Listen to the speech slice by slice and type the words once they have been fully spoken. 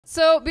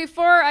So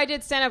before I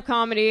did stand-up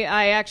comedy,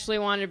 I actually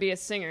wanted to be a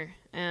singer.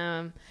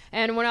 And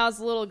when I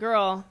was a little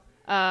girl,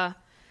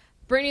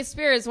 Britney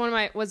Spears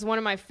was one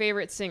of my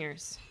favorite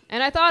singers.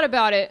 And I thought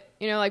about it,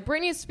 like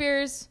Britney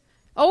Spears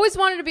always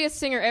wanted to be a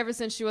singer ever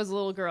since she was a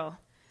little girl.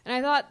 And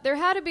I thought there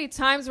had to be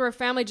times where her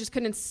family just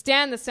couldn't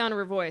stand the sound of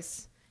her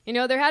voice.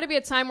 There had to be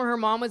a time where her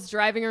mom was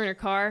driving her in her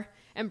car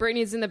and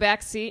Britney's in the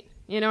back seat,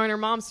 and her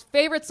mom's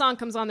favorite song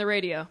comes on the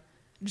radio.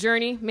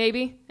 Journey,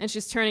 maybe, and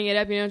she's turning it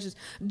up,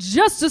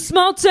 just a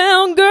small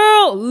town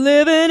girl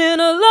living in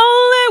a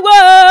lonely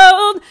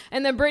world.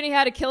 And then Britney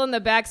had a kill in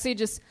the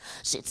backseat,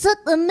 she took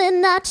the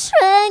midnight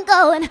train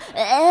going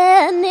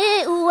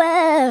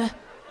anywhere.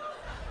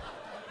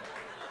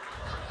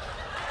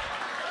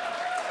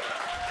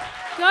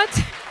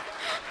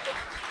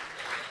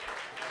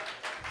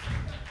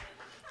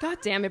 God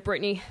damn it,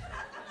 Britney.